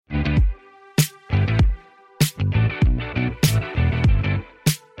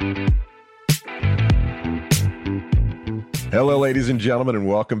Hello, ladies and gentlemen, and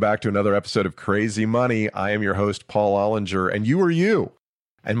welcome back to another episode of Crazy Money. I am your host, Paul Ollinger, and you are you.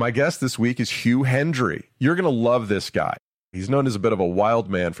 And my guest this week is Hugh Hendry. You're going to love this guy. He's known as a bit of a wild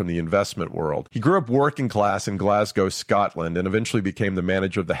man from the investment world. He grew up working class in Glasgow, Scotland, and eventually became the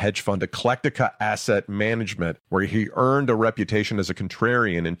manager of the hedge fund Eclectica Asset Management, where he earned a reputation as a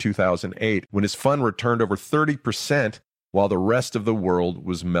contrarian in 2008 when his fund returned over 30% while the rest of the world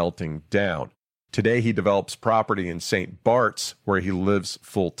was melting down. Today, he develops property in St. Bart's, where he lives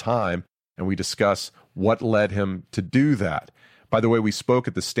full-time, and we discuss what led him to do that. By the way, we spoke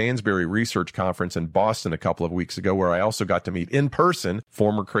at the Stansberry Research Conference in Boston a couple of weeks ago, where I also got to meet in person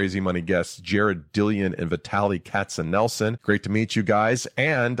former Crazy Money guests Jared Dillian and Vitaly Katzenelson. Great to meet you guys,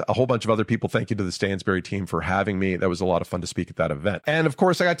 and a whole bunch of other people. Thank you to the Stansberry team for having me. That was a lot of fun to speak at that event. And of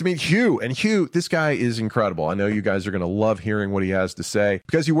course, I got to meet Hugh. And Hugh, this guy is incredible. I know you guys are going to love hearing what he has to say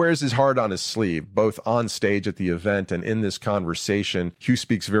because he wears his heart on his sleeve, both on stage at the event and in this conversation. Hugh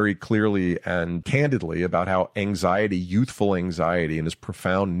speaks very clearly and candidly about how anxiety, youthful anxiety, and his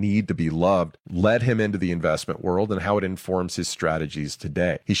profound need to be loved led him into the investment world and how it informs his strategies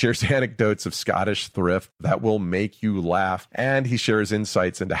today. He shares anecdotes of Scottish thrift that will make you laugh, and he shares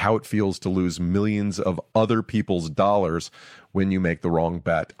insights into how it feels to lose millions of other people's dollars when you make the wrong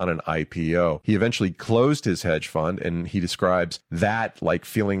bet on an IPO. He eventually closed his hedge fund, and he describes that like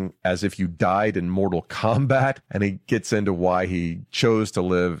feeling as if you died in Mortal Kombat, and he gets into why he chose to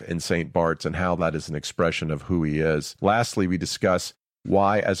live in St. Bart's and how that is an expression of who he is. Lastly, we discuss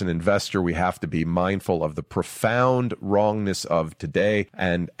why, as an investor, we have to be mindful of the profound wrongness of today.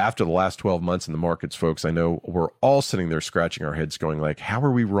 And after the last 12 months in the markets, folks, I know we're all sitting there scratching our heads going like, how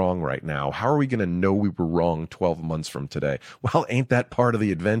are we wrong right now? How are we going to know we were wrong 12 months from today? Well, ain't that part of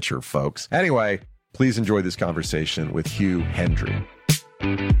the adventure, folks? Anyway, please enjoy this conversation with Hugh Hendry.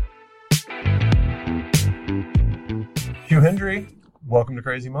 Hugh Hendry, welcome to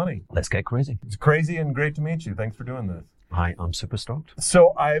Crazy Money. Let's get crazy. It's crazy and great to meet you. Thanks for doing this. Hi, I'm super stoked.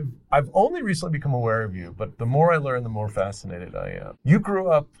 So I've only recently become aware of you, but the more I learn, the more fascinated I am. You grew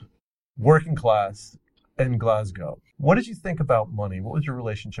up working class in Glasgow. What did you think about money? What was your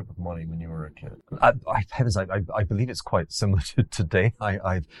relationship with money when you were a kid? I believe it's quite similar to today.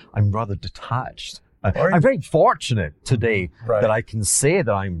 I'm rather detached. I'm very fortunate today that I can say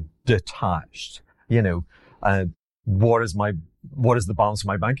that I'm detached. You know, what is the balance of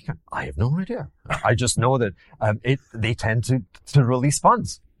my bank account? I have no idea. I just know that they tend to release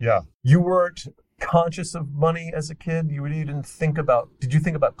funds. Yeah. You weren't conscious of money as a kid? You didn't think about, did you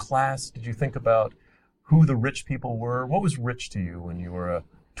think about class? Did you think about who the rich people were? What was rich to you when you were a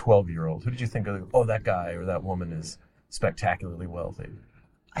 12-year-old? Who did you think of, oh, that guy or that woman is spectacularly wealthy?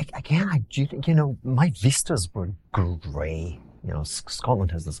 My vistas were grey. You know, Scotland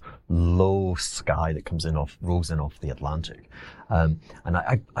has this low sky that rolls in off the Atlantic, and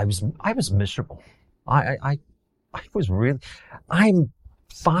I was miserable. I'm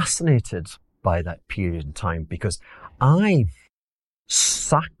fascinated by that period in time because I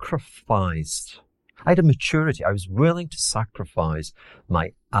had a maturity. I was willing to sacrifice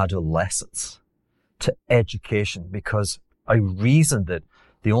my adolescence to education because I reasoned that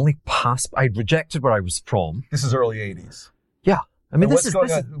the only I'd rejected where I was from. This is early 80s. Yeah. I mean, this is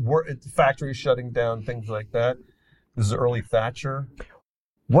factories shutting down, things like that. This is early Thatcher.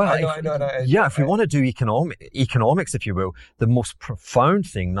 Well, if we want to do economics, if you will, the most profound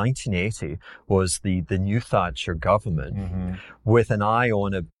thing, 1980, was the new Thatcher government with an eye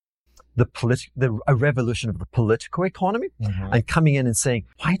on a revolution of the political economy and coming in and saying,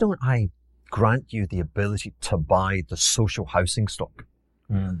 why don't I grant you the ability to buy the social housing stock?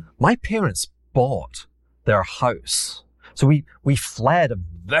 My parents bought their house. So we fled a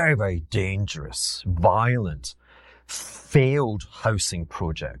very, very dangerous, violent, failed housing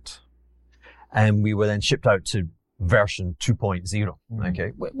project. And we were then shipped out to version 2.0,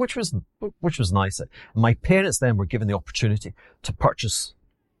 okay, which was nice. My parents then were given the opportunity to purchase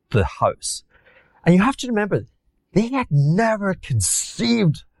the house. And you have to remember, they had never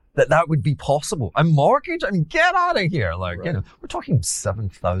conceived that would be possible. A mortgage? I mean, get out of here. You know, we're talking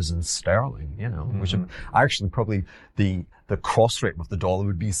 7,000 sterling, you know, which actually probably the cross rate with the dollar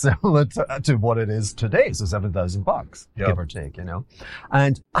would be similar to what it is today. So $7,000, give or take, you know.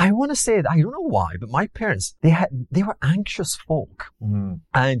 And I want to say that I don't know why, but my parents, they were anxious folk.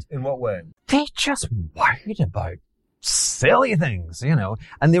 And in what way? They just worried about silly things, you know,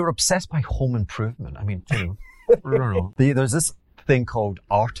 and they were obsessed by home improvement. I mean, you know, there's this thing called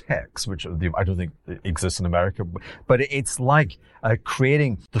Artex, which I don't think exists in America, but it's like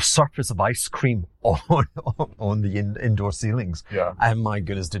creating the surface of ice cream on the indoor ceilings. Yeah. And my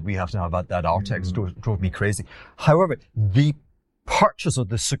goodness, did we have to have that Artex. Drove me crazy. However, the purchase or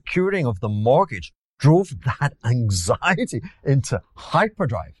the securing of the mortgage drove that anxiety into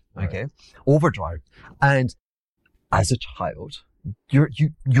hyperdrive, okay, overdrive. And as a child,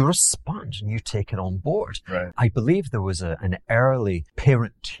 you're a sponge and you take it on board. Right. I believe there was an early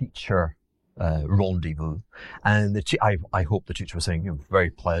parent-teacher rendezvous, and I hope the teacher was saying, you know,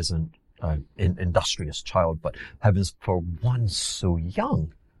 very pleasant, industrious child, but heavens, for one so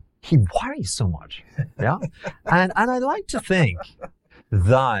young, he worries so much. Yeah, and I like to think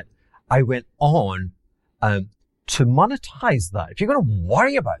that I went on to monetize that. If you're going to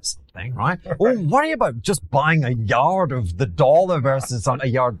worry about something, right? Or worry about just buying a yard of the dollar versus a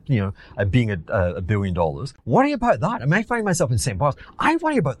yard, you know, being $1 billion. Worry about that. I mean, I find myself in St. Bart's. I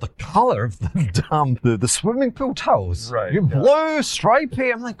worry about the color of the swimming pool towels. Right. You're blue,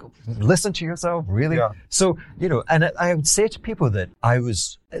 stripy. I'm like, listen to yourself, really? Yeah. So, you know, and I would say to people that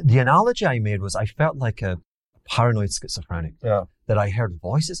the analogy I made was I felt like a paranoid schizophrenic. Yeah. That I heard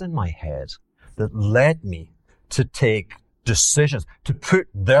voices in my head that led me to take decisions, to put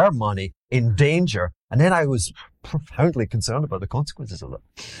their money in danger. And then I was profoundly concerned about the consequences of it.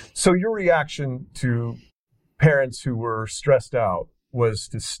 So your reaction to parents who were stressed out was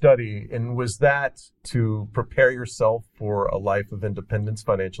to study, and was that to prepare yourself for a life of independence,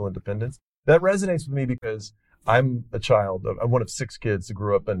 financial independence? That resonates with me because I'm one of 6 kids who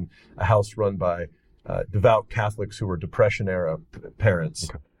grew up in a house run by devout Catholics who were Depression-era parents.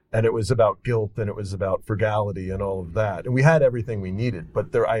 Okay. And it was about guilt, and it was about frugality and all of that. And we had everything we needed, but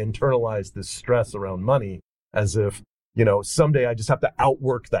I internalized this stress around money as if, you know, someday I just have to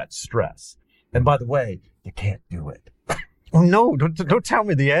outwork that stress. And by the way, you can't do it. Oh no, don't tell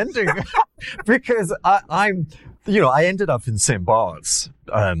me the ending. Because I ended up in St. Bart's,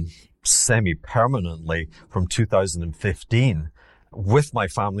 semi-permanently from 2015. With my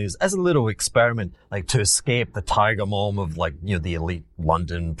family as a little experiment, like to escape the tiger mom of, like, you know, the elite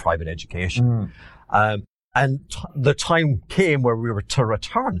London private education. And the time came where we were to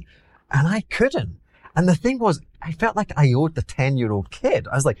return, and I couldn't. And the thing was, I felt like I owed the 10-year-old kid.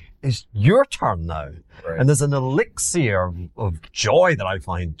 I was like, it's your turn now. Right. And there's an elixir of joy that I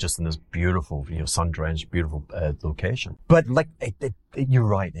find just in this beautiful, you know, sun-drenched, beautiful location. But like, you're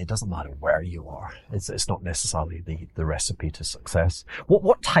right. It doesn't matter where you are. It's not necessarily the recipe to success.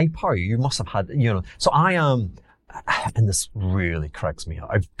 What type are you? You must have had, you know, so I am, and this really cracks me up.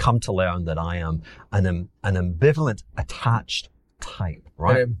 I've come to learn that I am an ambivalent attached type,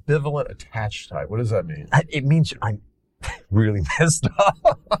 right? An ambivalent attached type. What does that mean? It means I'm really messed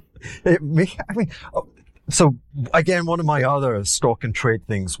up. So again, one of my other stock and trade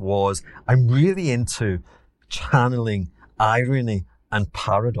things was I'm really into channeling irony and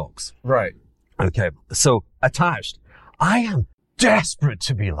paradox. Right. Okay. So attached. I am desperate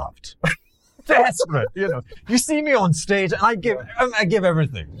to be loved. Desperate, you know. You see me on stage, and I give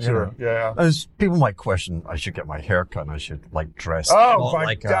everything. Sure, yeah. As people might question, I should get my hair cut, and I should like dress. Oh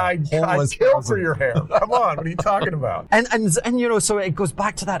my God! I'd kill for your hair. Come on, what are you talking about? And you know, so it goes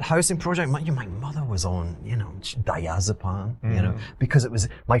back to that housing project. My mother was on, you know, diazepam, you know, because it was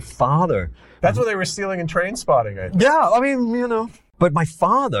my father. That's what they were stealing in Train Spotting, I think. Yeah, I mean, you know, but my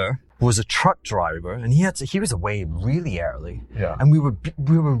father was a truck driver, and he was away really early. Yeah. And we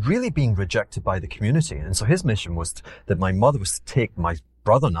were really being rejected by the community. And so his mission was that my mother was to take my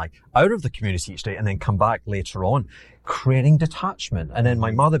brother and I out of the community each day and then come back later on, creating detachment. And then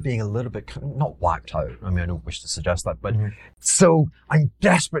my mother being a little bit, not whacked out. I mean, I don't wish to suggest that, but so I'm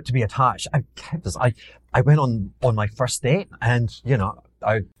desperate to be attached. I went on my first date, and, you know,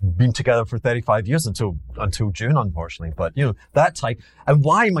 I've been together for 35 years until June, unfortunately. But, you know, that type. And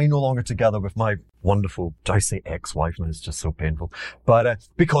why am I no longer together with my wonderful, I say ex-wife, and it's just so painful. But,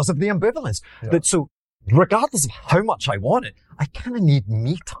 because of the ambivalence. Yeah. So regardless of how much I want it, I kind of need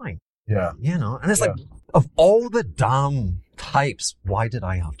me time. Yeah. You know, and it's like, of all the damn types, why did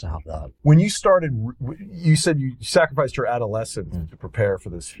I have to have that? When you started, you said you sacrificed your adolescence to prepare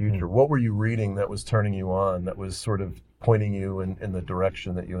for this future. What were you reading that was turning you on, that was sort of pointing you in the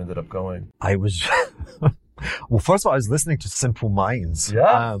direction that you ended up going? I was, well, first of all, I was listening to Simple Minds.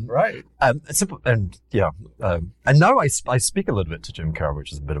 Yeah, right. And now I speak a little bit to Jim Kerr,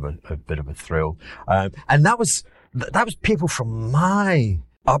 which is a bit of a thrill. And that was people from my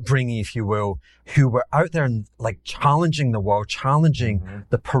upbringing, if you will, who were out there and like challenging the world, challenging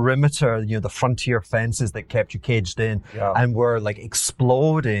the perimeter, the frontier fences that kept you caged in, and were like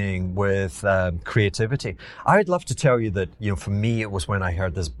exploding with creativity. I'd love to tell you that, for me, it was when I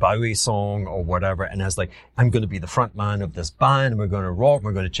heard this Bowie song or whatever, and I was like, I'm going to be the front man of this band, and we're going to rock,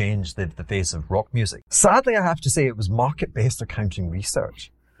 we're going to change the face of rock music. Sadly, I have to say it was market-based accounting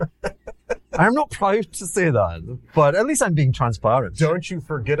research. I'm not proud to say that, but at least I'm being transparent. Don't you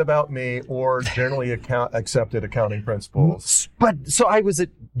forget about me or generally accepted accounting principles. But so I was at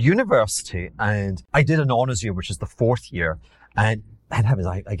university and I did an honors year, which is the fourth year. And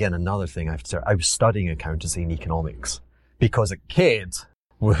again, another thing I have to say, I was studying accountancy and economics because a kid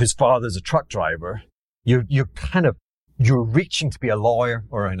whose father's a truck driver, you're reaching to be a lawyer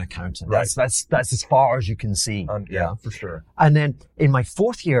or an accountant. Right. That's as far as you can see. Yeah, for sure. And then in my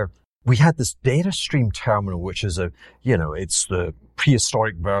fourth year, we had this data stream terminal, which is it's the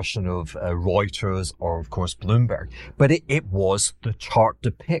prehistoric version of Reuters or, of course, Bloomberg. But it was the chart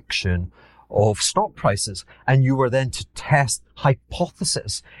depiction of stock prices. And you were then to test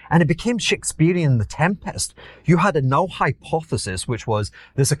hypothesis. And it became Shakespearean, The Tempest. You had a null hypothesis, which was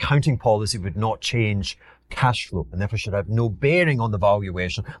this accounting policy would not change cash flow and therefore should have no bearing on the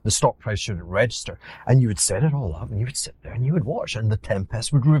valuation. The stock price shouldn't register. And you would set it all up and you would sit there and you would watch and the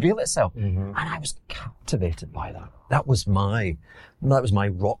tempest would reveal itself. And I was captivated by that. That was my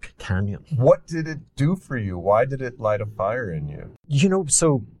rock canyon. What did it do for you? Why did it light a fire in you?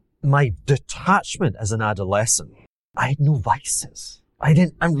 So my detachment as an adolescent, I had no vices. I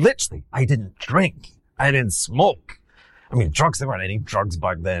didn't drink. I didn't smoke. I mean, drugs, there weren't any drugs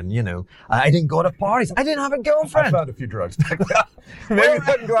back then, I didn't go to parties. I didn't have a girlfriend. I found a few drugs back then. Maybe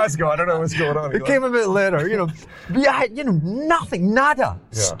not in Glasgow. I don't know what's going on. It came a bit later, But I had, nothing, nada.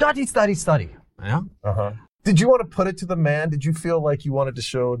 Yeah. Study. Yeah. Uh-huh. Did you want to put it to the man? Did you feel like you wanted to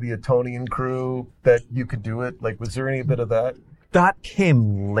show the Etonian crew that you could do it? Like, was there any bit of that? That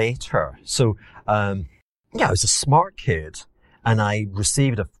came later. So, I was a smart kid and I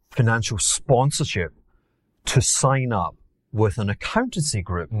received a financial sponsorship to sign up with an accountancy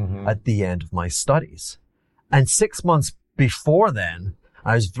group at the end of my studies. And 6 months before then,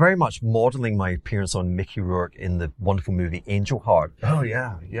 I was very much modeling my appearance on Mickey Rourke in the wonderful movie Angel Heart. Oh,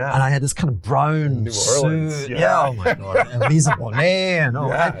 yeah. And I had this kind of brown New Orleans, suit. Yeah, oh my God. And Lisa Bonet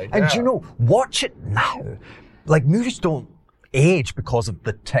and watch it now. Like, movies don't age because of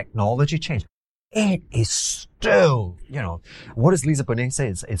the technology change. It is still, what does Lisa Bonet say?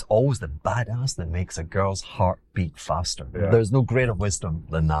 It's always the badass that makes a girl's heart beat faster. Yeah. There's no greater wisdom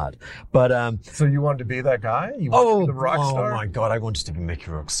than that. But, so you wanted to be that guy? You wanted to be the rock star? Oh my God, I wanted to be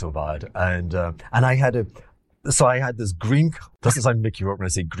Mickey Rourke so bad. And I had this green, doesn't sound Mickey Rourke when I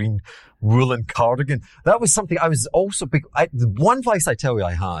say green woolen cardigan. That was something I was also big, the one vice I tell you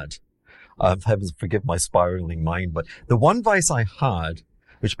I had, heavens forgive my spiraling mind, but the one vice I had,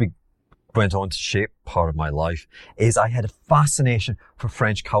 which went on to shape part of my life, is I had a fascination for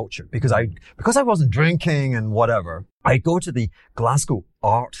French culture because I wasn't drinking and whatever. I'd go to the Glasgow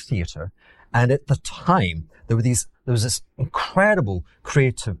Art Theatre, and at the time there was this incredible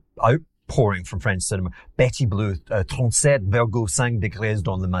creative outpouring from French cinema. Betty Blue, 37,5 degrés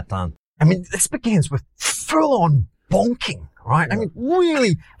dans le matin. I mean, this begins with full-on bonking, right? Yeah. I mean,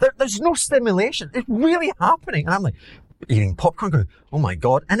 really, there's no stimulation. It's really happening. And I'm like, eating popcorn, going, oh my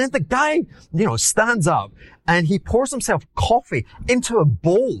God. And then the guy, stands up and he pours himself coffee into a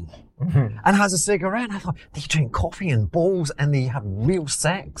bowl and has a cigarette. And I thought, they drink coffee in bowls and they have real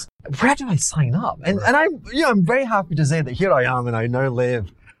sex. Where do I sign up? And I'm very happy to say that here I am and I now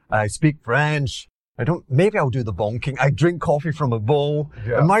live. I speak French. Maybe I'll do the bonking. I drink coffee from a bowl.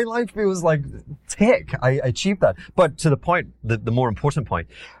 Yeah. And my life feels like tick. I achieved that. But to the point, the more important point,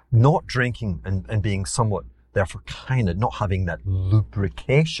 not drinking and being somewhat therefore kind of not having that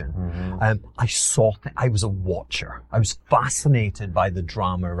lubrication. I was a watcher. I was fascinated by the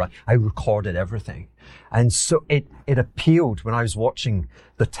drama. Right? I recorded everything. And so it appealed when I was watching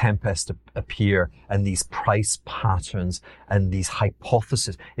the Tempest appear and these price patterns and these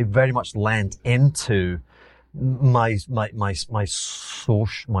hypotheses. It very much lent into my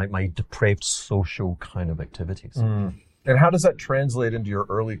depraved social kind of activities. And how does that translate into your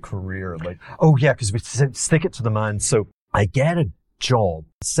early career? Because we stick it to the man. So I get a job.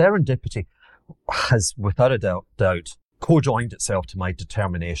 Serendipity has, without a doubt, co-joined itself to my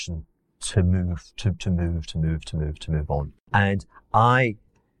determination to move on. And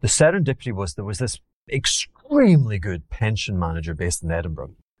the serendipity was there was this extremely good pension manager based in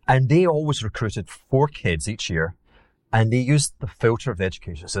Edinburgh, and they always recruited 4 kids each year, and they used the filter of the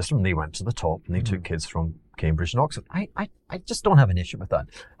education system, and they went to the top, and they took kids from Cambridge and Oxford. I just don't have an issue with that.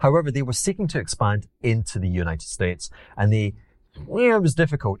 However, they were seeking to expand into the United States, and it was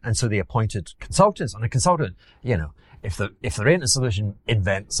difficult. And so they appointed consultants, and a consultant, if there ain't a solution,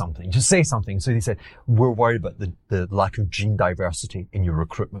 invent something. Just say something. So they said, we're worried about the lack of gene diversity in your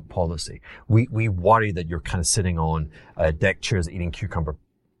recruitment policy. We worry that you're kind of sitting on deck chairs eating cucumber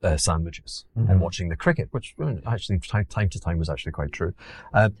sandwiches and watching the cricket, which actually time to time was actually quite true.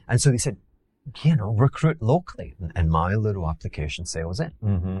 And so they said, recruit locally. And my little application sails in.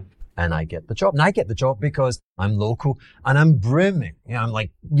 Mm-hmm. And I get the job. And I get the job because I'm local and I'm brimming. I'm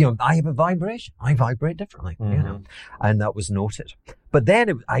like, I have a vibration. I vibrate differently, and that was noted. But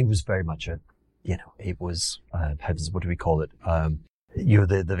then I was very much it was, what do we call it?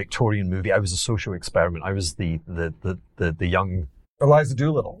 The Victorian movie. I was a social experiment. I was the young Eliza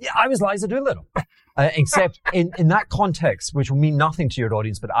Doolittle. Yeah, I was Eliza Doolittle. Except in that context, which will mean nothing to your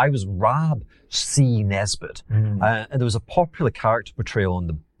audience, but I was Rab C. Nesbitt. And there was a popular character portrayal on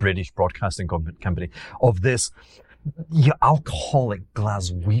the British Broadcasting Company of this alcoholic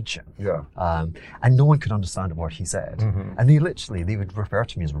Glaswegian. Yeah. And no one could understand a word he said. Mm-hmm. And they would refer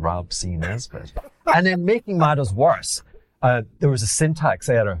to me as Rab C. Nesbitt. And then making matters worse, there was a syntax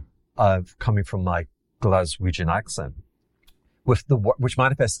error coming from my Glaswegian accent, which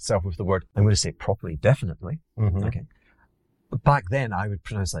manifests itself with the word, I'm going to say it properly, definitely. Mm-hmm. Okay. But back then, I would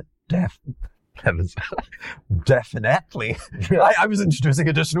pronounce that definitely. I was introducing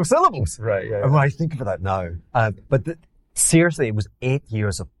additional syllables. Right, yeah. And when I think of that now. Seriously, it was 8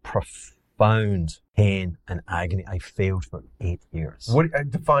 years of profound pain and agony. I failed for 8 years. What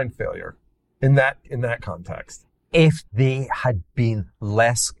define failure in that context? If they had been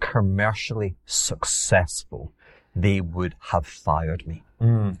less commercially successful, they would have fired me.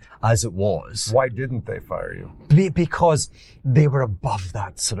 As it was. Why didn't they fire you? Because they were above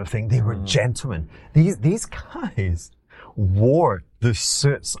that sort of thing. They were gentlemen. These guys wore the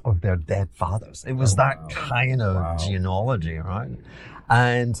suits of their dead fathers. It was that kind of genealogy, right?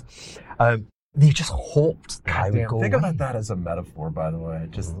 And they just hoped that I would go Think away. about that as a metaphor, by the way.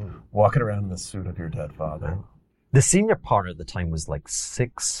 Just walking around in the suit of your dead father. The senior partner at the time was like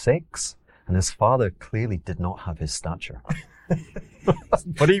 6'6", and his father clearly did not have his stature.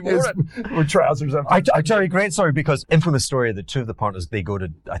 But he wore it. With trousers up. I tell you a great story, because infamous story, the two of the partners, they go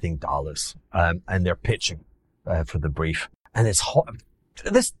to, I think, Dallas, and they're pitching for the brief. And it's hot.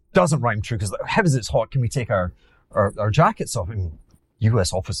 This doesn't rhyme true, because heavens, it's hot. Can we take our jackets off? I mean,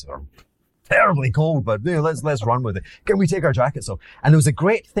 US offices are terribly cold, but let's run with it. Can we take our jackets off? And there was a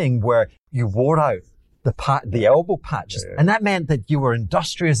great thing where you wore out the elbow patches. Yeah. And that meant that you were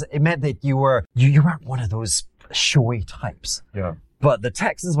industrious. It meant that you weren't one of those showy types. Yeah. But the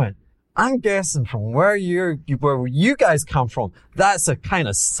Texans went, I'm guessing from where you guys come from, that's a kind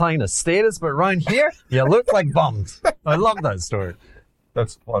of sign of status, but around here, you look like bums. I love that story.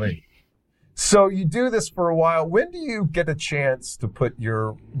 That's funny. So you do this for a while. When do you get a chance to put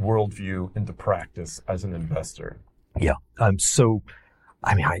your worldview into practice as an investor? Yeah. I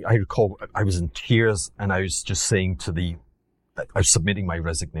recall I was in tears, and I was just saying I was submitting my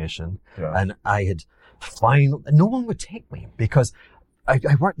resignation, and I had no one would take me, because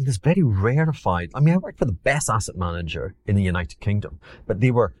I worked in this very rarefied, I worked for the best asset manager in the United Kingdom, but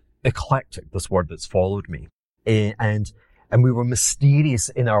they were eclectic, this word that's followed me. And we were mysterious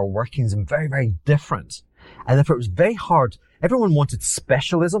in our workings and very, very different. And therefore it was very hard. Everyone wanted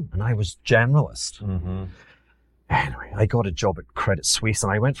specialism, and I was generalist. Mm-hmm. Anyway, I got a job at Credit Suisse,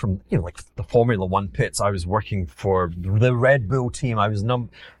 and I went from, like the Formula One pits. I was working for the Red Bull team. I was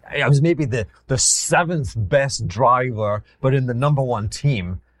maybe the seventh best driver, but in the number one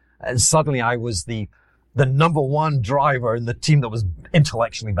team. And suddenly I was the number one driver in the team that was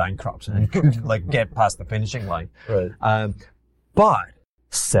intellectually bankrupt and couldn't get past the finishing line. Right. But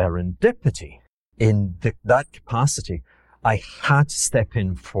serendipity in that capacity, I had to step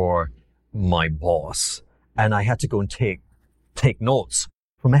in for my boss. And I had to go and take notes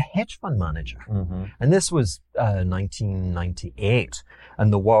from a hedge fund manager. Mm-hmm. And this was 1998.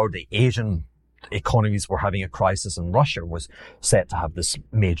 And the Asian economies were having a crisis, and Russia was set to have this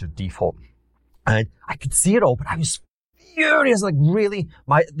major default. And I could see it all, but I was furious. Like, really,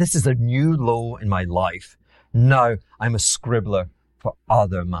 this is a new low in my life. Now I'm a scribbler for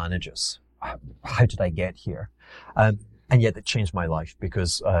other managers. How did I get here? And yet it changed my life,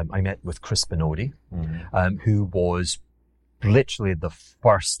 because I met with Chris Benodi, who was literally the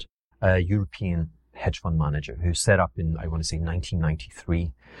first European hedge fund manager, who set up in, I want to say,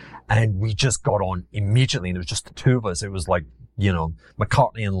 1993. And we just got on immediately. And it was just the two of us. It was like,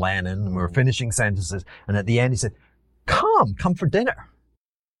 McCartney and Lennon, and we were finishing sentences. And at the end, he said, come for dinner.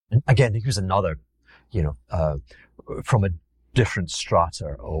 And again, he was another, from a different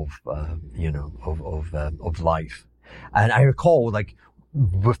strata of life. And I recall, like,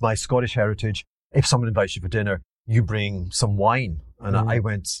 with my Scottish heritage, if someone invites you for dinner, you bring some wine. And I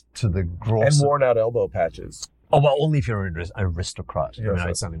went to the grocer. And worn out elbow patches. Oh, well, only if you're an aristocrat. Yes,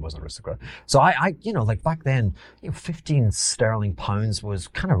 I certainly wasn't an aristocrat. So I like back then, 15 sterling pounds was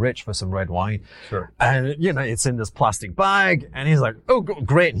kind of rich for some red wine. Sure. And, it's in this plastic bag. And he's like, oh,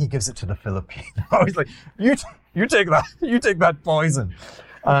 great. And he gives it to the Filipino. He's like, you take that poison.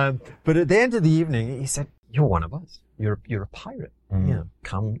 But at the end of the evening, he said, you're one of us. You're a pirate. Mm.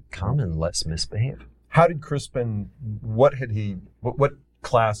 Come and let's misbehave. How did Crispin, what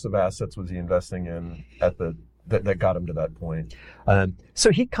class of assets was he investing in that got him to that point?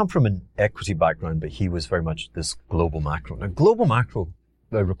 So he'd come from an equity background, but he was very much this global macro. Now, global macro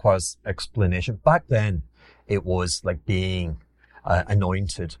requires explanation. Back then, it was like being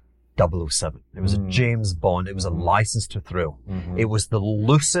anointed 007. It was a James Bond. It was a license to thrill. Mm-hmm. It was the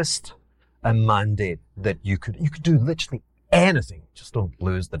loosest mandate that you could do literally anything, just don't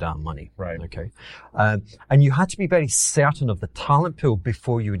lose the damn money. Right. Okay. And you had to be very certain of the talent pool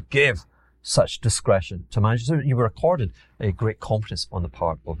before you would give such discretion to managers. So you were accorded a great confidence on the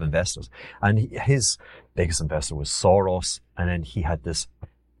part of investors. And his biggest investor was Soros. And then he had this.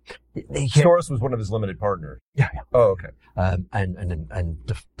 Soros was one of his limited partners. Yeah. Oh, okay. And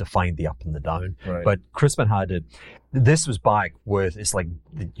defined the up and the down. Right. But Crispin had it. This was back with, it's like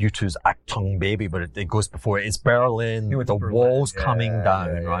the U2's Achtung Baby, but it goes before it. It's Berlin, the walls coming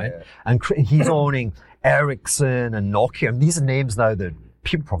down, right? Yeah. And he's owning Ericsson and Nokia. And these are names now that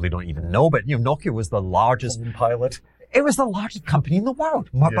people probably don't even know, but Nokia was the largest. Pilot. It was the largest company in the world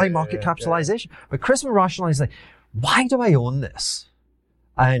by market capitalization. But Crispin rationalized, like, why do I own this?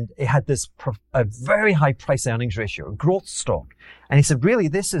 And it had a very high price earnings ratio, a growth stock. And he said, really,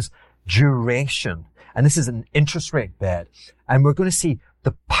 this is duration. And this is an interest rate bet. And we're going to see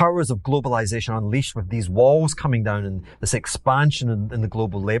the powers of globalization unleashed with these walls coming down and this expansion in the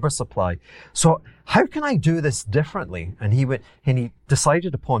global labor supply. So how can I do this differently? And he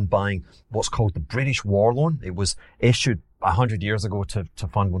decided upon buying what's called the British War Loan. It was issued 100 years ago to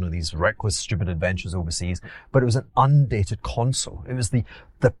fund one of these reckless, stupid adventures overseas. But it was an undated console. It was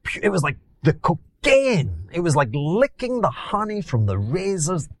it was like the cocaine. It was like licking the honey from the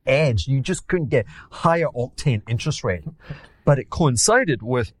razor's edge. You just couldn't get higher octane interest rate. But it coincided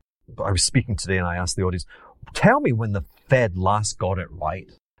with, I was speaking today and I asked the audience, tell me when the Fed last got it right.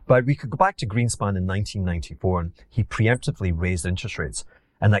 But we could go back to Greenspan in 1994 and he preemptively raised interest rates.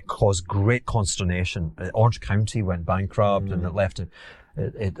 And that caused great consternation. Orange County went bankrupt and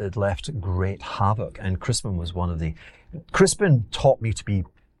it left great havoc. And Crispin was Crispin taught me to be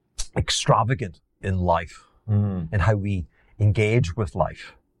extravagant in life and how we engage with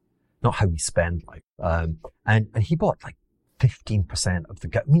life, not how we spend life. And he bought like 15% of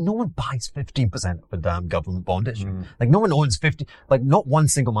no one buys 15% of a damn government bond issue. Like no one owns not one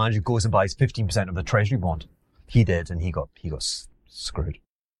single manager goes and buys 15% of the treasury bond. He did, and he got screwed.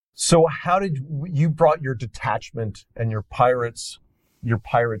 So how did you brought your detachment and your pirates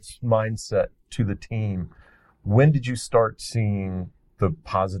mindset to the team? When did you start seeing the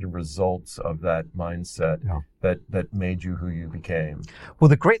positive results of that mindset that made you who you became? Well,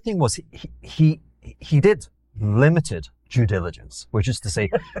 the great thing was he did limited due diligence, which is to say,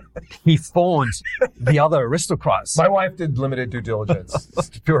 he phoned the other aristocrats. My wife did limited due diligence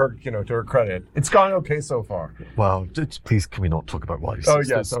to her credit. It's gone okay so far. Well, please, can we not talk about wives? Oh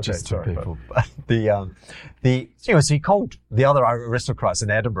yes, okay, just sorry. People. So he called the other aristocrats in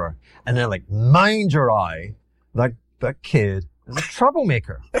Edinburgh, and they're like, "Mind your eye, that kid is a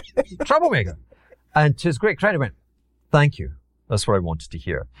troublemaker, troublemaker." And to his great credit, went, "Thank you. That's what I wanted to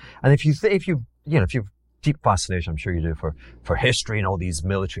hear." And if you've deep fascination, I'm sure you do, for history and all these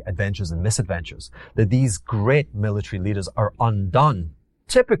military adventures and misadventures, that these great military leaders are undone,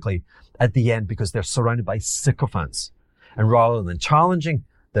 typically at the end, because they're surrounded by sycophants. And rather than challenging,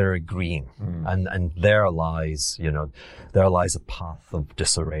 they're agreeing. And there lies a path of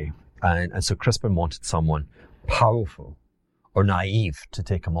disarray. And so Crispin wanted someone powerful or naive to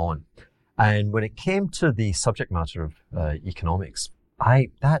take him on. And when it came to the subject matter of economics, I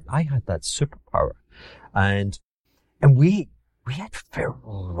had that superpower. And we had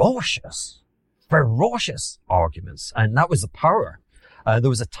ferocious arguments. And that was the power. There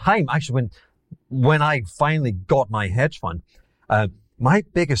was a time actually when I finally got my hedge fund, I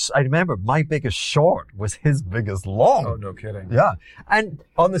remember my biggest short was his biggest long. Oh, no kidding. Yeah. And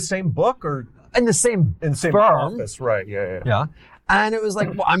on the same book or in the same firm. Office, right. Yeah. Yeah. And it was like,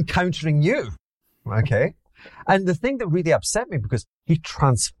 well, I'm countering you. Okay. And the thing that really upset me, because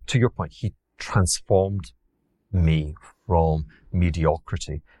to your point, he transformed me from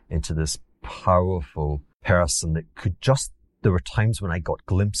mediocrity into this powerful person that there were times when I got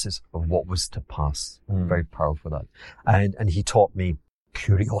glimpses of what was to pass. Very powerful that. And he taught me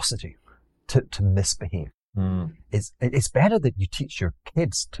curiosity, to misbehave. It's better that you teach your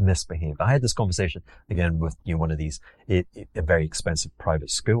kids to misbehave. I had this conversation again with one of these very expensive private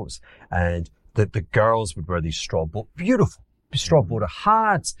schools, and the girls would wear these beautiful straw border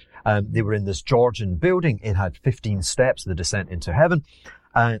hats. They were in this Georgian building. It had 15 steps, the descent into heaven.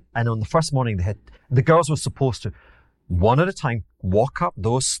 And on the first morning, the girls were supposed to, one at a time, walk up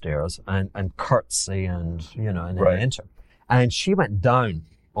those stairs and curtsy and then enter. And she went down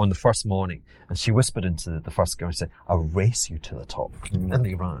on the first morning and she whispered into the first girl and said, "I'll race you to the top." And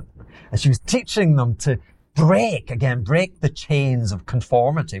they ran. And she was teaching them to break the chains of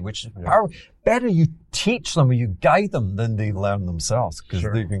conformity, which is better you teach them or you guide them than they learn themselves, because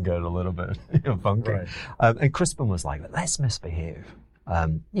they can get a little bit funky. Right. And Crispin was like, let's misbehave.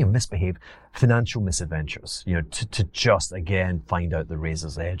 Misbehave, financial misadventures, to just again find out the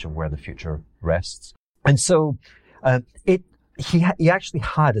razor's edge of where the future rests. And so, he actually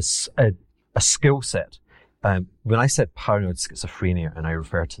had a skill set. When I said paranoid schizophrenia and I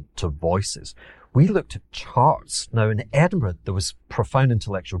refer to voices, we looked at charts. Now in Edinburgh, there was profound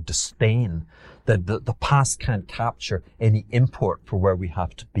intellectual disdain that the past can't capture any import for where we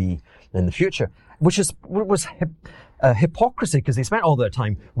have to be in the future, which was hypocrisy, because they spent all their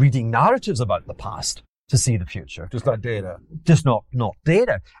time reading narratives about the past to see the future. Just not data. Just not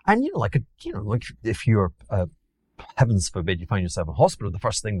data. And, like if you're, heavens forbid, you find yourself in hospital, the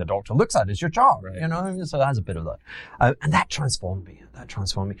first thing the doctor looks at is your chart, right. So that's a bit of that. And that transformed me.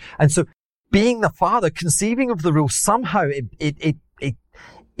 And so being the father, conceiving of the rules, somehow it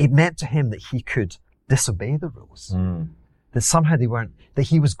meant to him that he could disobey the rules. That somehow that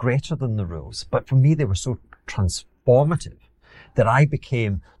he was greater than the rules. But for me, they were so transformative that I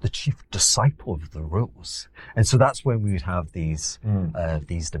became the chief disciple of the rules. And so that's when we would have these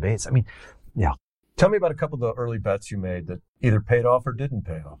debates. I mean, yeah. Tell me about a couple of the early bets you made that either paid off or didn't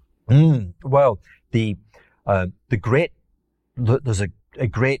pay off. Well, there's a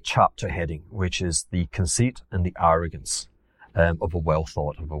great chapter heading, which is the conceit and the arrogance of a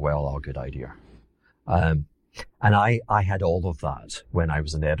well-thought, of a well-argued idea. And I had all of that when I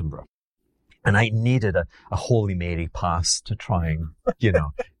was in Edinburgh. And I needed a Holy Mary pass to try and,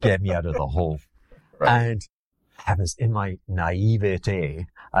 get me out of the hole. Right. And I was in my naivete.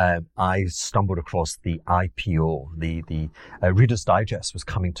 I stumbled across the IPO, the Reader's Digest was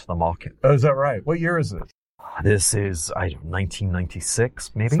coming to the market. Oh, is that right? What year is it? This is,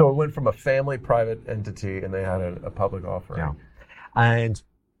 1996, maybe. So it went from a family private entity and they had a public offering. Yeah. And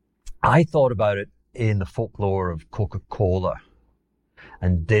I thought about it in the folklore of Coca-Cola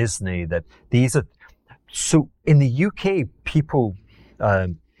and Disney, that these are, so in the UK, people,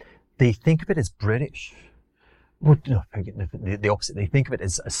 they think of it as British. Well, no, the opposite. They think of it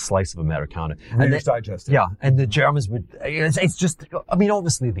as a slice of Americana. Reader's Digest. Yeah, and the Germans would. It's just. I mean,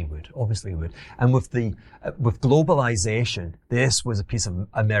 obviously they would. And with globalization, this was a piece of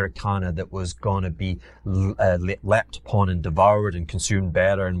Americana that was going to be leapt upon and devoured and consumed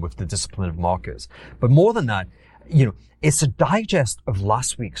better, and with the discipline of markets. But more than that, it's a digest of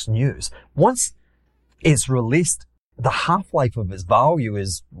last week's news. Once it's released, the half-life of its value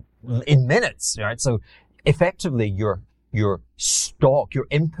is in minutes, right? So effectively, your stock, your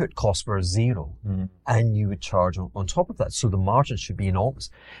input costs were zero, and you would charge on top of that. So the margin should be enormous.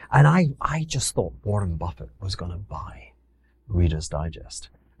 And I just thought Warren Buffett was going to buy Reader's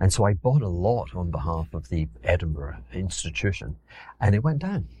Digest. And so I bought a lot on behalf of the Edinburgh institution, and it went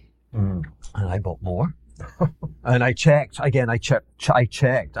down. And I bought more. And I checked. I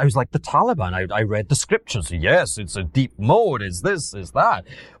checked. I was like the Taliban. I read the scriptures. Yes, it's a deep mode. It's this, it's that.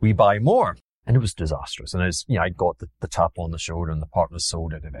 We buy more. And it was disastrous. And I got the tap on the shoulder, and the partners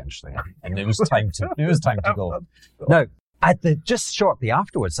sold it eventually. And it was time to go. Now, just shortly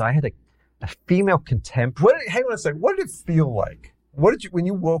afterwards, I had a female contemporary. Hang on a second. What did it feel like? When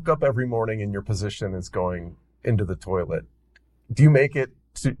you woke up every morning and your position is going into the toilet, do you make it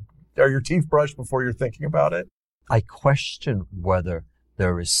are your teeth brushed before you're thinking about it? I question whether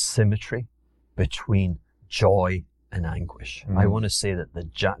there is symmetry between joy and anguish. I want to say that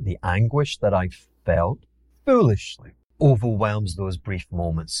the anguish that I felt foolishly overwhelms those brief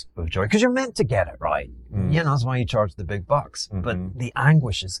moments of joy, because you're meant to get it right. That's why you charge the big bucks. But the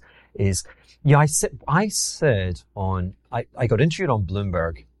anguish is I got interviewed on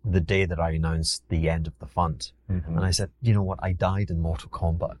Bloomberg the day that I announced the end of the fund. Mm-hmm. And I said, you know what? I died in Mortal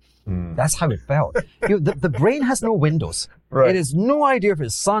Kombat. Mm. That's how it felt. The brain has no windows. Right. It has no idea if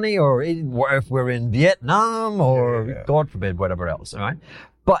it's sunny or if we're in Vietnam or God forbid, whatever else. All right.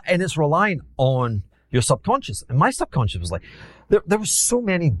 And it's relying on your subconscious. And my subconscious was like, there were so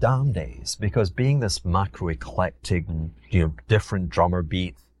many damn days because being this macro eclectic, different drummer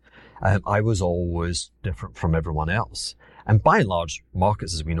beat, I was always different from everyone else. And by and large,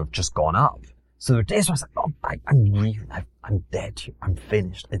 markets, as we know, have just gone up. So there were days where I was like, I'm dead here. I'm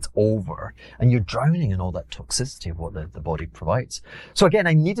finished. It's over. And you're drowning in all that toxicity of what the body provides. So again,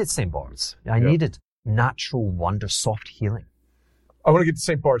 I needed St. Bart's. I needed natural wonder, soft healing. I want to get to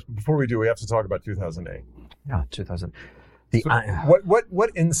St. Bart's, but before we do, we have to talk about 2008. Yeah, 2000.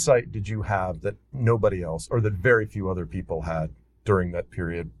 What insight did you have that nobody else, or that very few other people had during that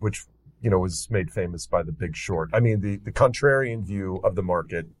period, which was made famous by The Big Short? I mean, the contrarian view of the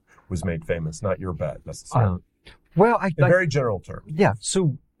market was made famous, not your bet necessarily. In very general terms. Yeah.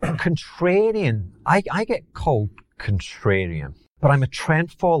 So contrarian, I get called contrarian, but I'm a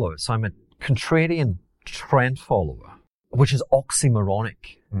trend follower. So I'm a contrarian trend follower, which is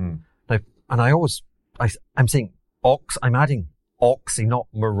oxymoronic. Mm. Now, and I'm saying I'm adding oxy, not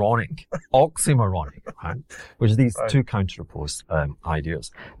moronic. Oxymoronic, right? Which are these two counteropposed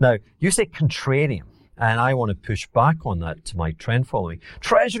ideas. Now, you say contrarian, and I want to push back on that to my trend following.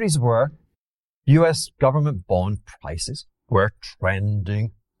 Treasuries U.S. government bond prices were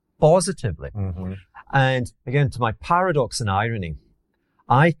trending positively. Mm-hmm. And again, to my paradox and irony,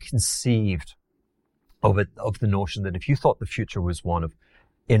 I conceived of the notion that if you thought the future was one of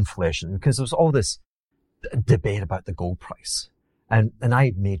inflation, because there was all this debate about the gold price. And I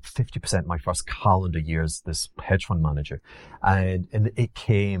had made 50% my first calendar year as this hedge fund manager. And it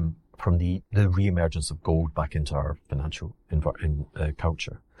came from the reemergence of gold back into our financial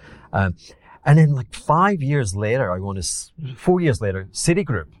culture. And then 4 years later,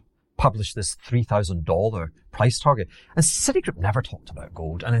 Citigroup published this $3,000 price target. And Citigroup never talked about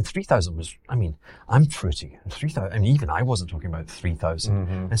gold. And then 3,000 was, I'm fruity. And 3,000, even I wasn't talking about 3,000.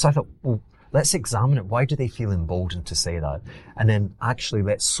 Mm-hmm. And so I thought, well, let's examine it. Why do they feel emboldened to say that? And then actually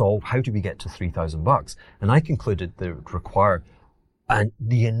let's solve, how do we get to $3,000? And I concluded that it would require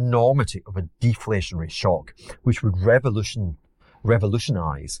the enormity of a deflationary shock, which would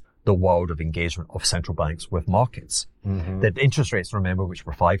revolutionize the world of engagement of central banks with markets. Mm-hmm. That interest rates, remember, which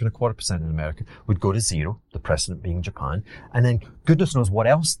were 5.25% in America, would go to zero, the precedent being Japan, and then goodness knows what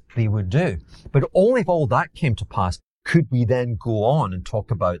else they would do. But only if all that came to pass could we then go on and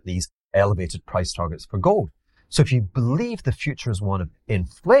talk about these elevated price targets for gold. So if you believe the future is one of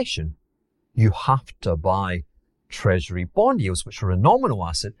inflation, you have to buy treasury bond yields, which are a nominal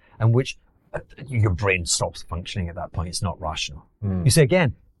asset and which your brain stops functioning at that point. It's not rational. Mm. You say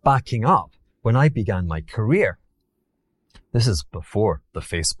again, backing up, when I began my career, this is before the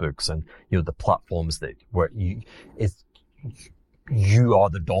Facebooks and, the platforms where you are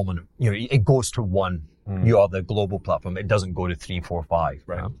the dominant, it goes to one. Mm. You are the global platform. It doesn't go to 3, 4, 5.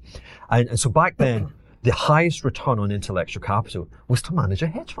 Right. And so back then, the highest return on intellectual capital was to manage a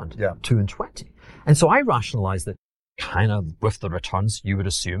hedge fund. Yeah. 2 and 20. And so I rationalized that kind of with the returns, you would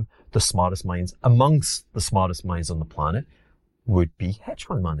assume the smartest minds amongst the smartest minds on the planet would be hedge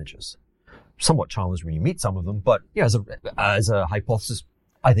fund managers. Somewhat challenged when you meet some of them, but as a hypothesis,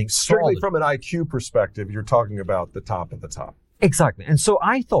 I think strictly from an IQ perspective, you're talking about the top of the top. Exactly. And so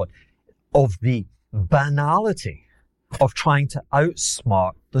I thought of the banality of trying to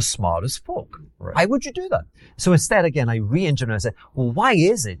outsmart the smartest folk. Right. Why would you do that? So instead, again, I re-engineered and I said, well, why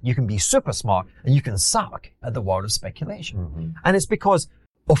is it you can be super smart and you can suck at the world of speculation? Mm-hmm. And it's because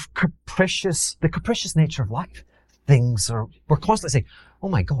of the capricious nature of life. We're constantly saying, oh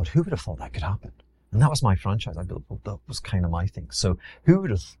my God, who would have thought that could happen? And that was my franchise. I built, that was kind of my thing. So who would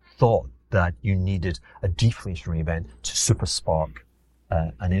have thought that you needed a deflationary event to super spark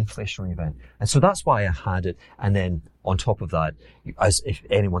an inflationary event? And so that's why I had it. And then on top of that, as if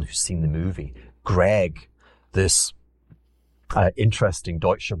anyone who's seen the movie, Greg, this interesting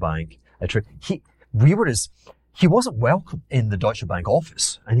Deutsche Bank, he wasn't welcome in the Deutsche Bank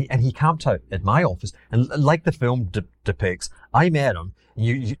office, and he camped out at my office. And like the film depicts, I met him.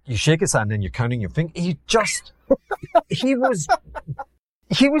 You shake his hand and you're counting your fingers. He was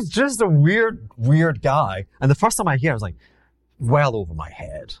just a weird guy. And the first time I hear, I was like, well over my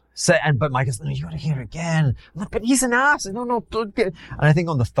head. But Mike is, no, you got to hear it again. I'm like, but he's an ass. No. And I think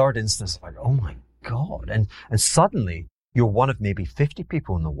on the third instance, like, oh my God. And suddenly you're one of maybe 50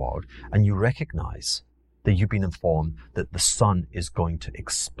 people in the world and you recognize that you've been informed that the sun is going to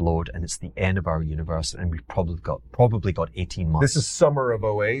explode and it's the end of our universe, and we've probably got 18 months. This is summer of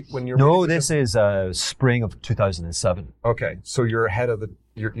 2008 when you're... No, this is spring of 2007. Okay, so you're ahead of the...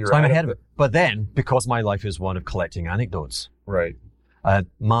 So I'm ahead of it. But then, because my life is one of collecting anecdotes, right?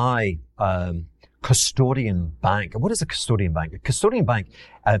 My custodian bank... What is a custodian bank? A custodian bank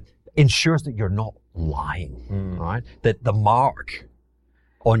ensures that you're not lying, right? That the mark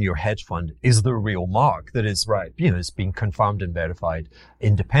on your hedge fund is the real mark that is, it's being confirmed and verified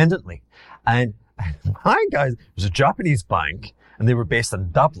independently. And my guys, it was a Japanese bank, and they were based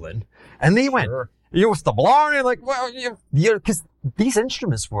in Dublin, and they went, it's the blarney, like, well, because these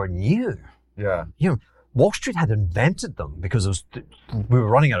instruments were new. Yeah. Wall Street had invented them because we were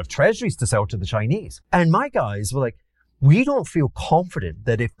running out of treasuries to sell to the Chinese. And my guys were like, we don't feel confident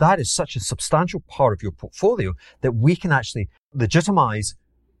that if that is such a substantial part of your portfolio, that we can actually legitimize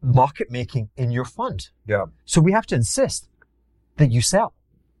market making in your fund. Yeah. So we have to insist that you sell.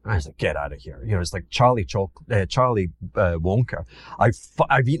 I was like, get out of here. It's like Charlie Wonka.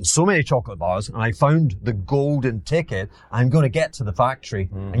 I've eaten so many chocolate bars and I found the golden ticket. I'm going to get to the factory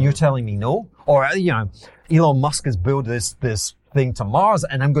and you're telling me no? Or, Elon Musk has built this thing to Mars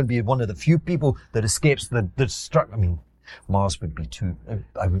and I'm going to be one of the few people that escapes the destruction. I mean, Mars would be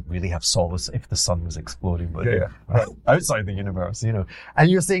I would really have solace if the sun was exploding, but outside the universe,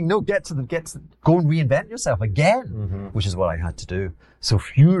 And you're saying, no, go and reinvent yourself again, which is what I had to do. So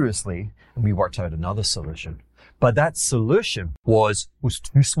furiously, and we worked out another solution. But that solution was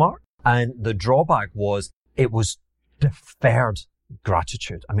too smart. And the drawback was it was deferred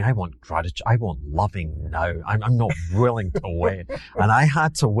gratitude. I mean, I want gratitude. I want loving now. I'm not willing to wait. And I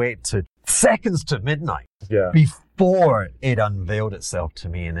had to wait to seconds to midnight before it unveiled itself to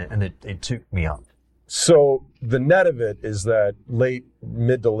me, and it took me up. So the net of it is that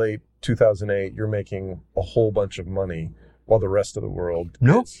mid to late 2008, you're making a whole bunch of money while the rest of the world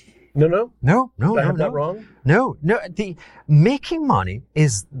is. No. Did I have that wrong? No. The making money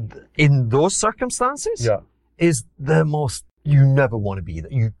is, in those circumstances, is the most, you never want to be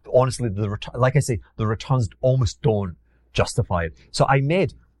there. You honestly, like I say, the returns almost don't justify it. So I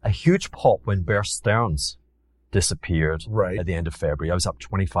made a huge pop when Bear Stearns disappeared at the end of February. I was up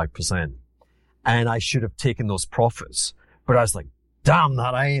 25%. And I should have taken those profits. But I was like, damn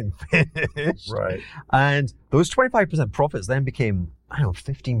that, I ain't finished. Right. And those 25% profits then became,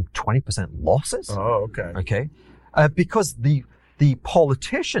 15, 20% losses. Oh, okay. Okay. Because the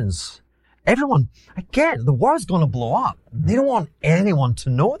politicians, everyone, again, the world's going to blow up. They don't want anyone to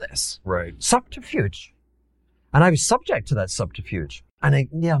know this. Right. Subterfuge. And I was subject to that subterfuge. And I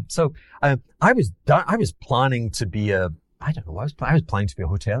was planning to be I was planning to be a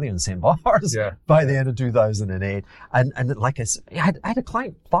hotelier in St. Bars by the end of 2008. And like I said, I had a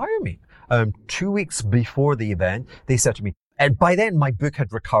client fire me. 2 weeks before the event, they said to me, and by then my book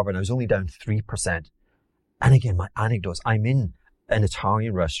had recovered. I was only down 3%. And again, my anecdotes, I'm in an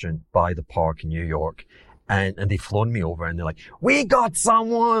Italian restaurant by the park in New York. And they've flown me over and they're like, we got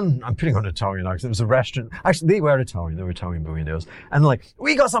someone. I'm putting on an Italian accent. It was a restaurant. Actually, they were Italian. They were Italian billionaires. And they're like,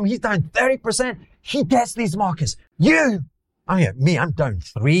 we got someone. He's down 30%. He gets these markets. I'm down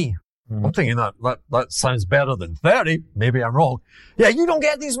 3. I'm thinking that sounds better than 30. Maybe I'm wrong. Yeah, you don't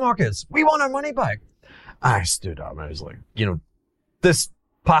get these markets. We want our money back. I stood up and I was like, this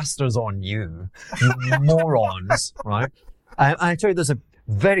pasta's on you morons, right? And I tell you, there's a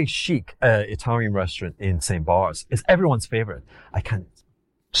very chic Italian restaurant in St. Bars. It's everyone's favorite. I can't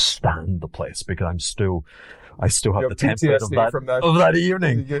stand the place because I still have the template of that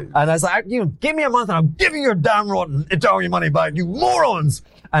evening. And I was like, give me a month and I'll give you your damn rotten Italian money back, you morons.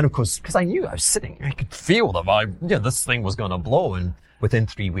 And of course, because I knew I was sitting, I could feel the vibe. This thing was going to blow. And within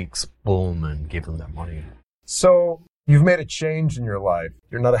 3 weeks, boom, and give them their money. So you've made a change in your life.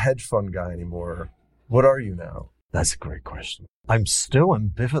 You're not a hedge fund guy anymore. What are you now? That's a great question. I'm still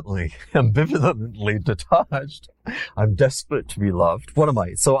ambivalently detached. I'm desperate to be loved. What am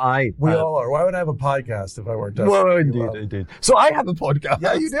I? We all are. Why would I have a podcast if I weren't desperate? Well, indeed. So I have a podcast.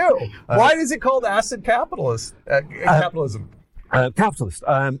 Yeah, you do. Why is it called Acid Capitalist? Capitalism. Capitalist.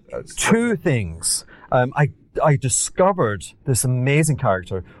 Two things. I discovered this amazing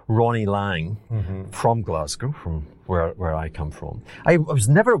character, Ronnie Lang, from Glasgow, from where I come from. I was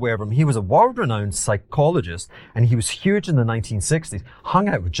never aware of him. He was a world-renowned psychologist, and he was huge in the 1960s, hung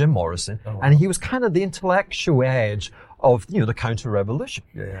out with Jim Morrison, and he was kind of the intellectual edge of, the counter-revolution.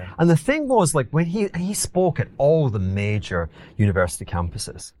 Yeah. And the thing was, like, when he spoke at all the major university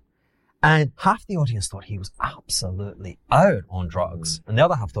campuses, and half the audience thought he was absolutely out on drugs, and the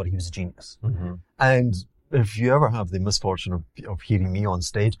other half thought he was a genius. And if you ever have the misfortune of hearing me on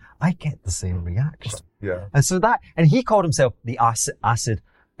stage, I get the same reaction. Yeah. And so and he called himself the acid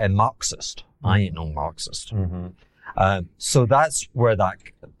Marxist. I ain't no Marxist. So that's where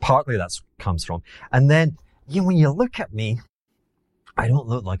partly that's comes from. And then, when you look at me, I don't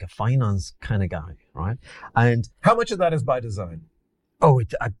look like a finance kind of guy, right? And how much of that is by design? Oh,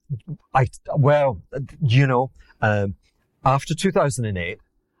 after 2008,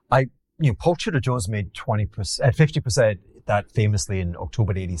 Paul Tudor Jones made 50%, that famously in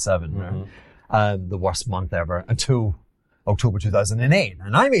October 87, right? The worst month ever until October 2008.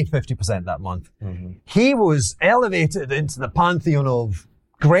 And I made 50% that month. He was elevated into the pantheon of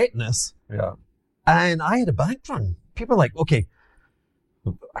greatness. Yeah. And I had a bank run. People are like, okay,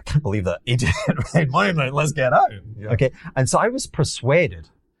 I can't believe that idiot made money, like, let's get out. Yeah. Okay. And so I was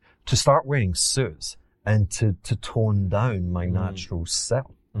persuaded to start wearing suits and to tone down my natural self.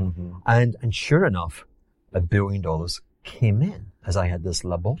 And sure enough, $1 billion came in as I had this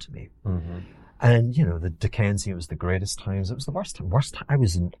lobotomy. And, the Dickensian was the greatest times. It was the worst time.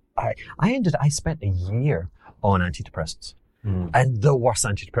 I spent a year on antidepressants. And the worst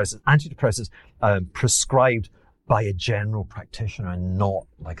antidepressants prescribed by a general practitioner and not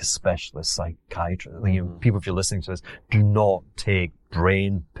like a specialist psychiatrist. People, if you're listening to this, do not take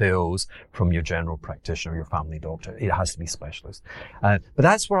brain pills from your general practitioner or your family doctor. It has to be specialist. But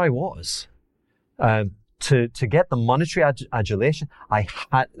that's where I was. To get the monetary adulation, I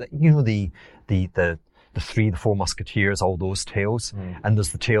had, the Four Musketeers, all those tales. And there's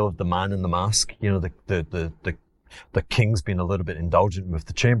the tale of the man in the mask, the king's been a little bit indulgent with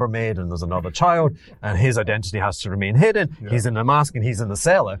the chambermaid, and there's another child, and his identity has to remain hidden. Yeah. He's in the mask and he's in the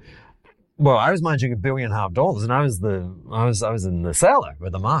cellar. Well, I was managing $1.5 billion, and I was in the cellar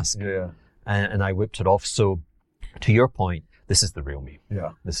with the mask. Yeah. And I whipped it off. So, to your point, this is the real me.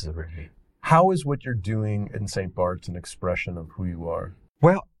 Yeah. This is the real me. How is what you're doing in St. Bart's an expression of who you are?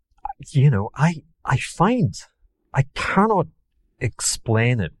 Well, I find I cannot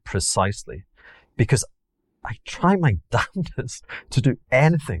explain it precisely because I try my damnedest to do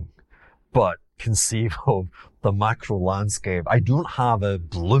anything but conceive of the macro landscape. I don't have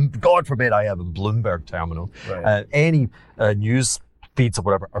God forbid I have a Bloomberg terminal. Right. Any news feeds or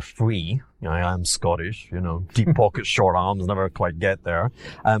whatever are free. I am Scottish, deep pockets, short arms, never quite get there.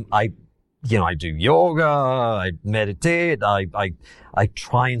 I do yoga, I meditate, I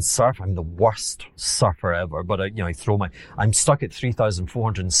try and surf. I'm the worst surfer ever, but I'm stuck at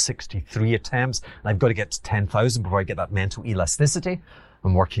 3,463 attempts, and I've got to get to 10,000 before I get that mental elasticity.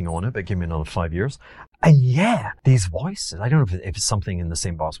 I'm working on it, but give me another 5 years. And these voices, I don't know if it's something in the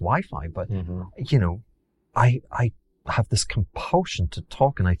St. Bart's Wi-Fi, but, I have this compulsion to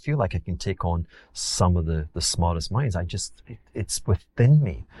talk, and I feel like I can take on some of the smartest minds. It's within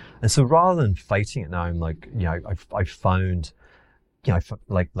me. And so rather than fighting it now, I'm like, I found,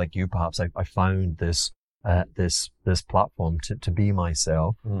 like you perhaps, I found this platform to be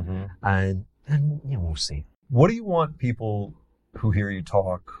myself. And we'll see. What do you want people who hear you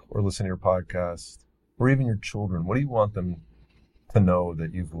talk or listen to your podcast, or even your children, what do you want them to know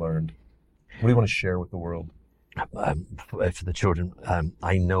that you've learned? What do you want to share with the world? For the children,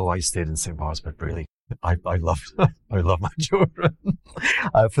 I know I stayed in St. Bart's, but really, I love my children.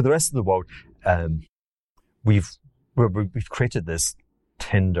 For the rest of the world, we've created this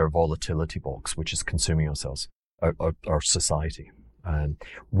Tinder volatility box, which is consuming ourselves, our society.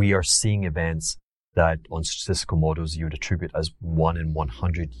 We are seeing events that on statistical models you would attribute as 1 in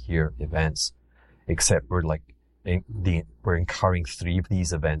 100 year events, except we're incurring 3 of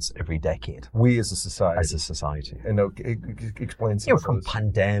these events every decade. We as a society. And explain some of from those.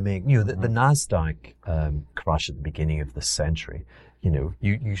 Pandemic, the NASDAQ crash at the beginning of the century,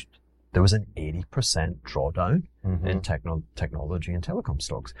 there was an 80% drawdown in technology and telecom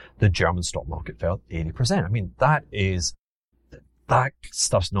stocks. The German stock market fell 80%. I mean, that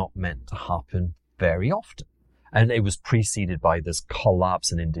stuff's not meant to happen very often. And it was preceded by this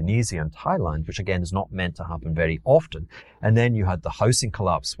collapse in Indonesia and Thailand, which again is not meant to happen very often. And then you had the housing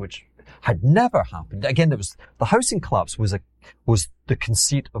collapse, which had never happened. Again, the housing collapse was the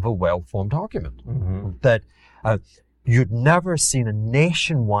conceit of a well-formed argument that you'd never seen a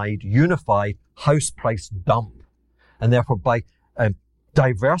nationwide unified house price dump. And therefore, by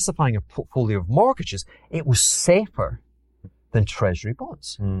diversifying a portfolio of mortgages, it was safer than treasury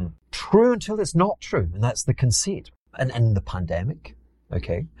bonds. True until it's not true. And that's the conceit. And the pandemic.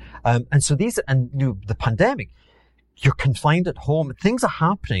 Okay. And so the pandemic, you're confined at home, things are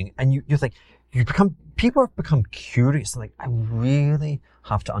happening, and you think, people have become curious. Like, I really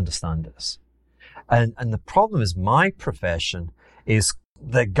have to understand this. And the problem is my profession is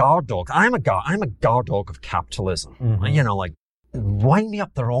the guard dog. I'm a guard dog of capitalism. wind me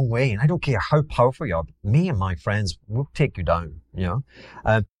up the wrong way. And I don't care how powerful you are. Me and my friends will take you down,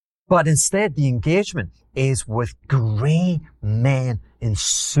 But instead, the engagement is with gray men in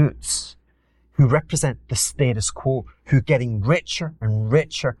suits who represent the status quo, who are getting richer and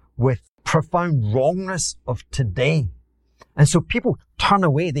richer with profound wrongness of today. And so people turn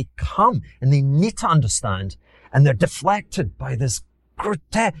away, they come and they need to understand, and they're deflected by this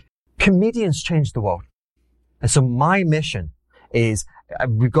grotesque. Comedians change the world. And so my mission is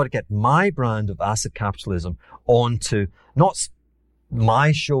we've got to get my brand of acid capitalism onto not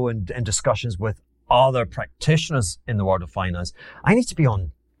my show and discussions with other practitioners in the world of finance. I need to be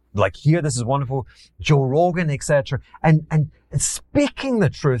on, like here, this is wonderful, Joe Rogan, etc., and speaking the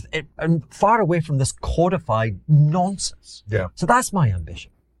truth and far away from this codified nonsense. Yeah. So that's my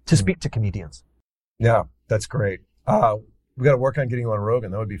ambition, to speak to comedians. Yeah, that's great. We got to work on getting you on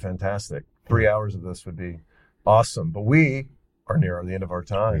Rogan. That would be fantastic. 3 hours of this would be awesome. But we are near the end of our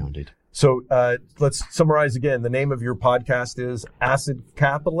time. Yeah, indeed. So let's summarize again. The name of your podcast is Acid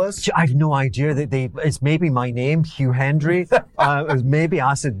Capitalist. I have no idea. It's maybe my name, Hugh Hendry. It's maybe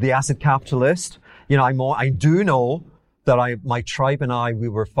the Acid Capitalist. I do know that my tribe and I, we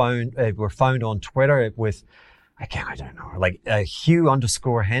were found on Twitter with, I don't know, like Hugh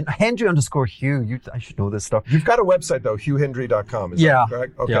 _Hendry _Hugh. I should know this stuff. You've got a website though, HughHendry.com. Is that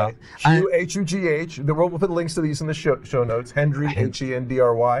correct? Okay. Yeah. Hugh, H-U-G-H. We'll put links to these in the show notes. Hendry,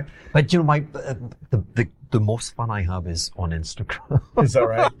 H-E-N-D-R-Y. But the most fun I have is on Instagram. Is that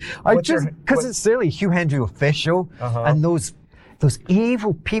right? Because it's silly, Hugh Hendry Official, and those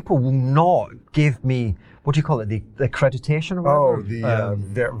evil people will not give me, what do you call it? The accreditation or whatever?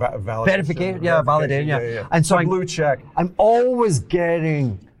 Validation. Verification. Yeah, validation. Yeah. And so blue check. I'm always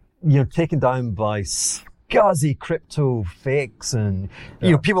getting, taken down by scuzzy crypto fakes and,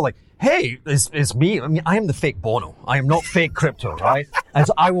 people like, hey, it's me. I mean, I am the fake Bono. I am not fake crypto, right? And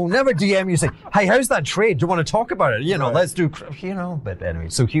so I will never DM you saying, hey, how's that trade? Do you want to talk about it? Right. Let's do, but anyway,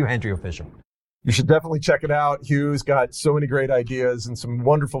 so Hugh Hendry Official. You should definitely check it out. Hugh's got so many great ideas and some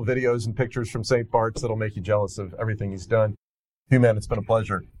wonderful videos and pictures from St. Bart's that'll make you jealous of everything he's done. Hugh, man, it's been a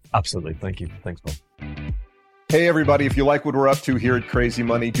pleasure. Absolutely. Thank you. Thanks, Paul. Hey, everybody, if you like what we're up to here at Crazy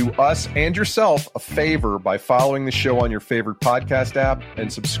Money, do us and yourself a favor by following the show on your favorite podcast app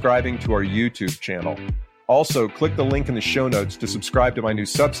and subscribing to our YouTube channel. Also, click the link in the show notes to subscribe to my new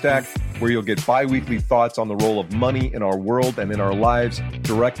Substack, where you'll get bi-weekly thoughts on the role of money in our world and in our lives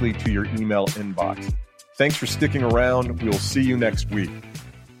directly to your email inbox. Thanks for sticking around. We'll see you next week.